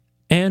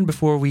And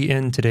before we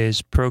end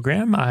today's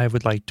program, I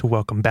would like to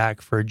welcome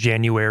back for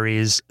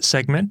January's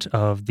segment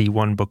of the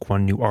One Book,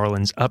 One New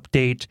Orleans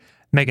update,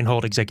 Megan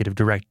Holt, Executive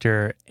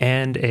Director,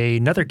 and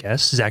another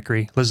guest,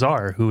 Zachary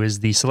Lazar, who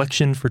is the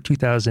selection for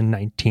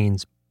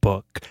 2019's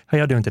book. How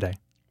y'all doing today?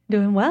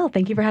 Doing well.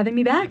 Thank you for having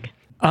me back.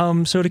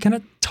 So to kind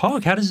of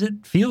talk, how does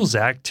it feel,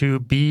 Zach,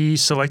 to be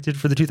selected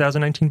for the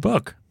 2019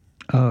 book?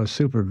 Oh,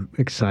 super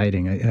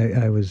exciting.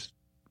 I was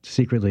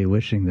secretly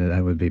wishing that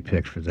I would be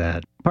picked for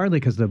that.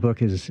 Partly because the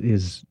book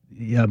is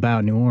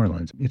about New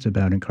Orleans. It's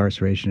about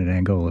incarceration at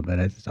Angola, but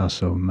it's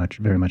also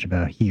very much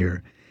about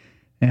here.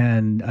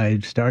 And I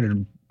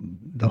started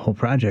the whole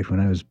project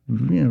when I was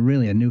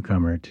really a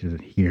newcomer to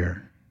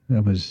here.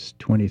 That was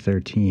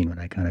 2013 when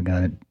I kind of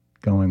got it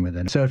going with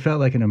it. So it felt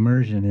like an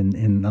immersion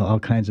in all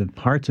kinds of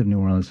parts of New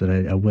Orleans that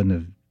I wouldn't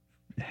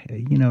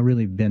have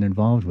really been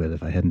involved with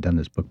if I hadn't done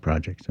this book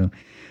project. So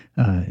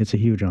it's a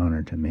huge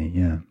honor to me,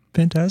 yeah.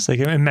 Fantastic.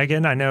 And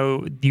Megan, I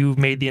know you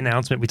made the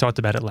announcement. We talked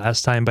about it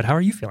last time, but how are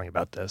you feeling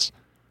about this?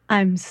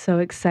 I'm so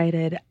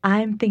excited.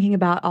 I'm thinking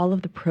about all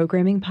of the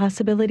programming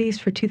possibilities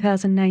for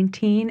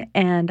 2019,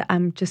 and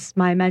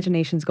my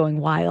imagination's going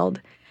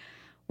wild.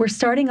 We're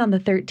starting on the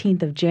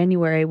 13th of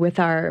January with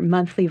our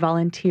monthly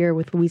volunteer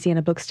with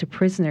Louisiana Books to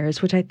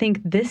Prisoners, which I think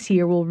this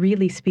year will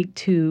really speak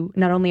to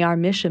not only our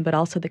mission, but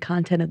also the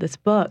content of this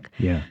book.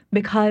 Yeah.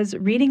 Because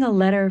reading a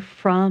letter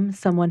from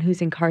someone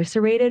who's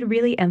incarcerated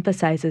really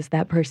emphasizes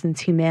that person's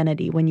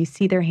humanity. When you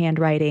see their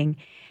handwriting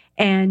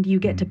and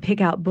you get to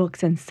pick out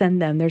books and send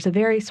them, there's a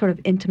very sort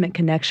of intimate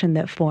connection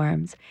that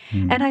forms.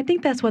 And I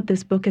think that's what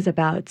this book is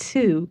about,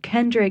 too.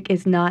 Kendrick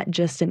is not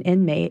just an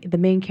inmate. The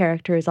main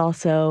character is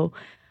also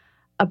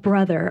a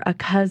brother, a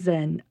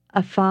cousin,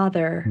 a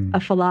father, a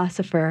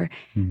philosopher.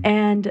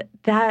 And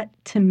that,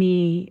 to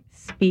me,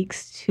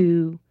 speaks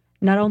to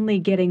not only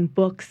getting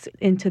books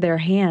into their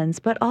hands,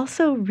 but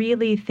also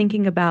really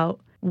thinking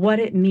about what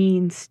it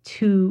means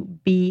to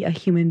be a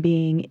human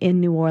being in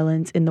New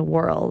Orleans, in the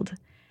world.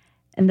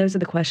 And those are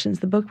the questions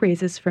the book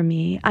raises for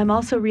me. I'm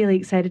also really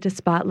excited to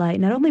spotlight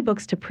not only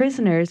Books to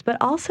Prisoners, but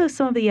also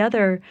some of the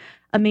other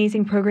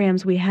amazing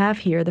programs we have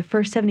here. The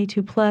First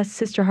 72 Plus,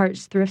 Sister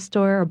Heart's Thrift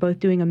Store are both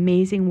doing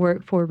amazing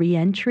work for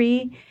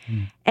reentry.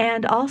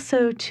 And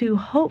also to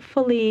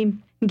hopefully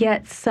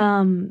get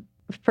some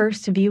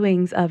first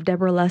viewings of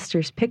Deborah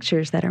Lester's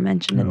pictures that are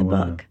mentioned in the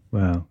book.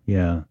 Wow,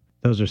 yeah.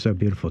 Those are so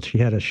beautiful. She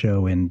had a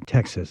show in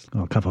Texas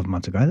a couple of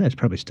months ago. That's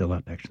probably still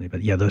up, actually.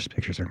 But yeah, those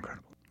pictures are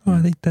incredible. Oh,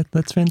 I think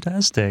that's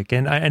fantastic.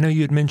 And I know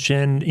you had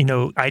mentioned,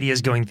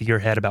 ideas going through your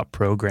head about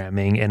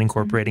programming and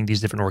incorporating these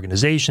different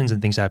organizations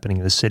and things happening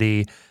in the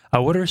city.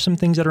 What are some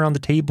things that are on the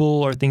table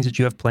or things that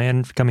you have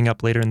planned coming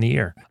up later in the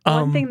year?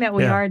 One thing that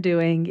we are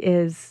doing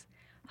is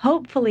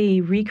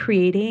hopefully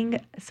recreating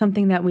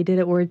something that we did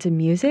at Words and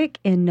Music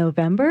in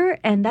November,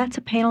 and that's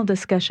a panel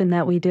discussion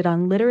that we did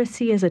on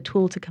literacy as a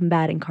tool to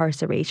combat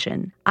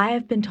incarceration. I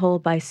have been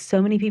told by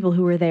so many people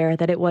who were there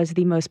that it was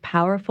the most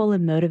powerful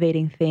and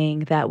motivating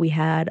thing that we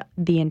had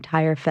the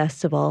entire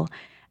festival.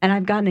 And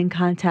I've gotten in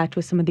contact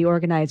with some of the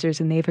organizers,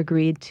 and they've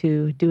agreed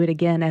to do it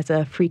again as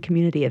a free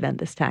community event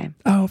this time.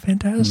 Oh,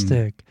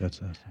 fantastic. That's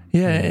awesome.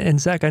 Yeah, and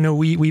Zach, I know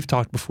we've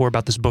talked before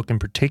about this book in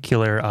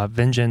particular,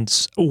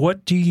 Vengeance.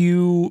 What do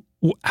you,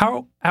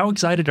 how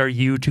excited are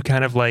you to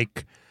kind of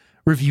like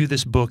review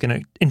this book in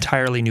an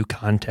entirely new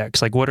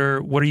context? Like, what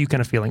are you kind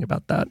of feeling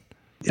about that?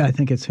 I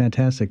think it's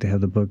fantastic to have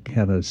the book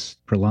have a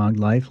prolonged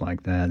life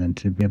like that and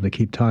to be able to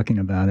keep talking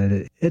about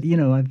it.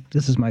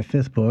 This is my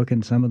fifth book,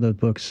 and some of the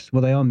books,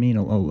 well, they all mean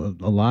a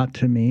lot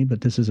to me,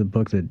 but this is a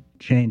book that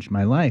changed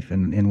my life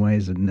in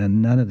ways that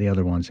none of the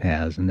other ones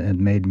has, and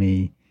made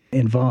me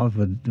involved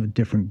with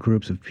different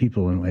groups of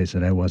people in ways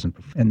that I wasn't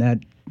before. And that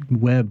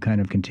web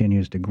kind of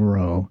continues to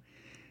grow.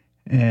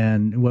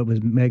 And what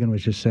Megan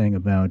was just saying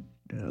about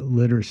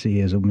literacy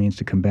as a means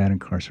to combat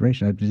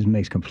incarceration, that just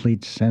makes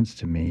complete sense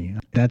to me.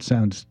 That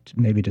sounds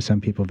maybe to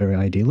some people very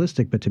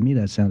idealistic, but to me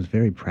that sounds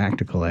very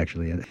practical,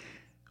 actually.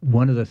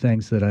 One of the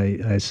things that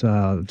I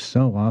saw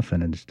so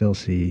often and still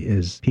see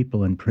is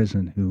people in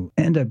prison who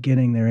end up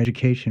getting their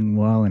education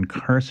while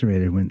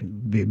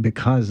incarcerated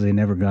because they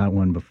never got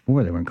one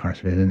before they were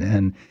incarcerated.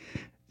 And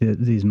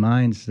these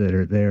minds that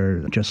are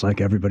there just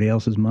like everybody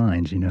else's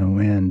minds,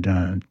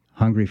 and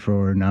hungry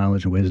for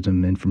knowledge,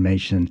 wisdom,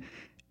 information.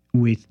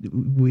 We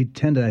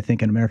tend to, I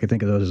think, in America,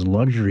 think of those as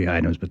luxury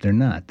items, but they're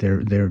not.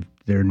 They're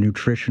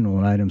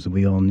nutritional items that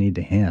we all need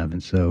to have,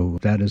 and so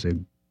that is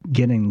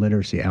getting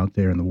literacy out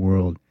there in the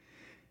world.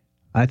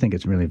 I think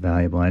it's really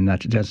valuable, and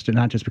not just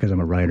because I'm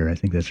a writer. I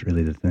think that's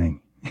really the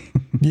thing.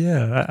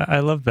 Yeah,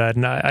 I love that,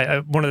 and I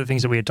one of the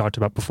things that we had talked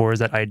about before is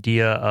that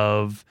idea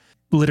of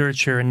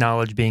literature and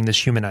knowledge being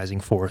this humanizing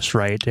force,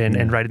 right?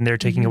 And right in there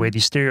taking away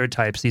these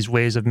stereotypes, these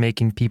ways of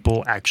making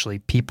people actually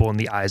people in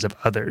the eyes of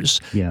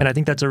others. Yeah. And I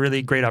think that's a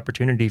really great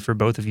opportunity for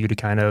both of you to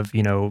kind of,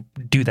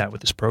 do that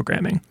with this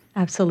programming.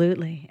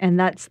 Absolutely. And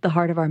that's the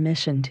heart of our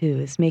mission, too,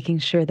 is making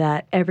sure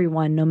that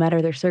everyone, no matter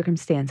their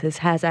circumstances,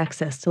 has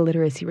access to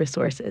literacy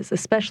resources,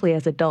 especially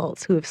as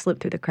adults who have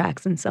slipped through the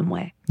cracks in some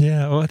way.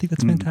 Yeah, well, I think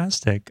that's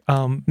fantastic.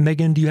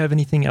 Megan, do you have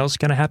anything else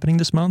kind of happening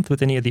this month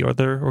with any of the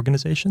other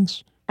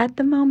organizations? At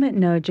the moment,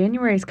 no.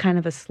 January is kind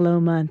of a slow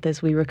month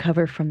as we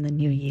recover from the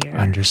new year.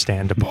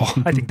 Understandable.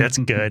 I think that's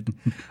good.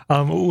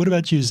 What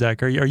about you,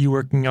 Zach? Are you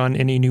working on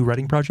any new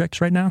writing projects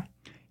right now?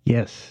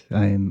 Yes,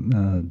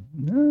 I'm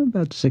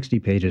about 60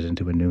 pages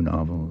into a new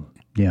novel.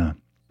 Yeah,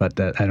 but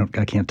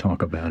I can't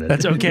talk about it.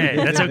 That's okay.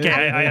 That's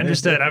okay. I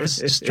understood. I was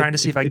just trying to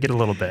see if I could get a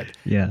little bit.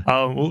 Yeah.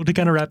 Well, to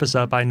kind of wrap us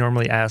up, I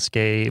normally ask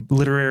a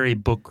literary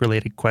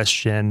book-related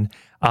question.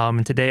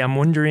 And today I'm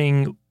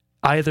wondering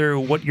either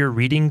what your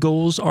reading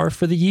goals are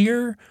for the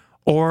year,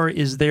 or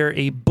is there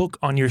a book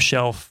on your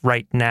shelf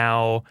right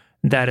now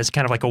that is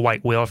kind of like a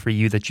white whale for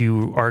you that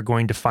you are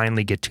going to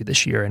finally get to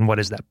this year? And what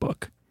is that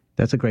book?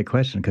 That's a great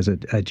question, because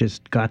I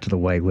just got to the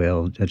white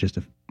whale just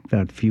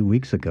about a few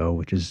weeks ago,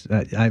 which is,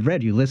 I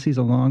read Ulysses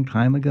a long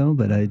time ago,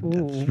 but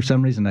for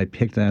some reason I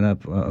picked that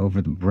up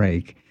over the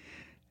break,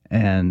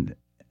 and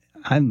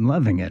I'm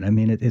loving it. I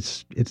mean,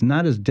 it's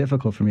not as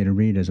difficult for me to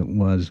read as it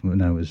was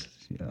when I was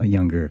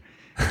younger,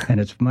 and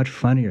it's much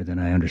funnier than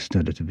I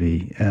understood it to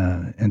be.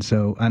 And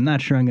so I'm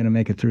not sure I'm going to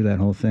make it through that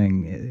whole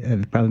thing.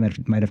 I probably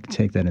might have to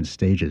take that in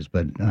stages,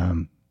 but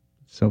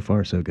so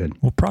far, so good.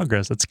 Well,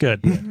 progress. That's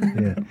good.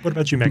 Yeah. What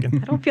about you,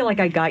 Megan? I don't feel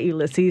like I got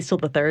Ulysses till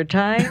the third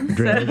time.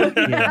 Really?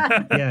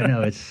 Yeah,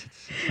 no, it's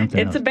something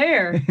It's else. a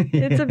bear.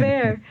 It's a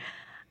bear.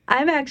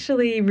 I'm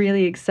actually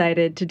really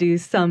excited to do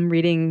some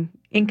reading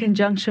in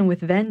conjunction with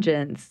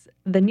Vengeance.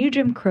 The new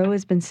Jim Crow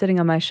has been sitting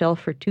on my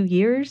shelf for 2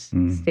 years,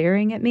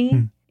 staring at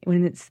me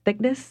in its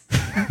thickness.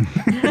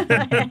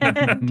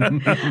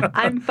 And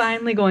I'm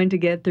finally going to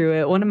get through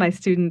it. One of my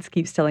students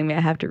keeps telling me I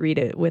have to read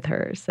it with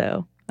her,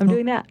 so I'm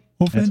doing that.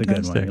 Well, That's fantastic.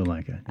 a good one. You'll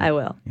like it. I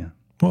will. Yeah.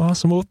 Well,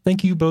 awesome. Well,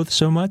 thank you both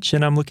so much,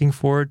 and I'm looking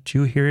forward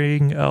to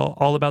hearing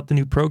all about the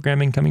new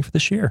programming coming for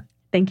this year.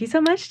 Thank you so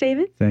much,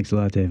 David. Thanks a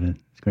lot, David.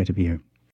 It's great to be here.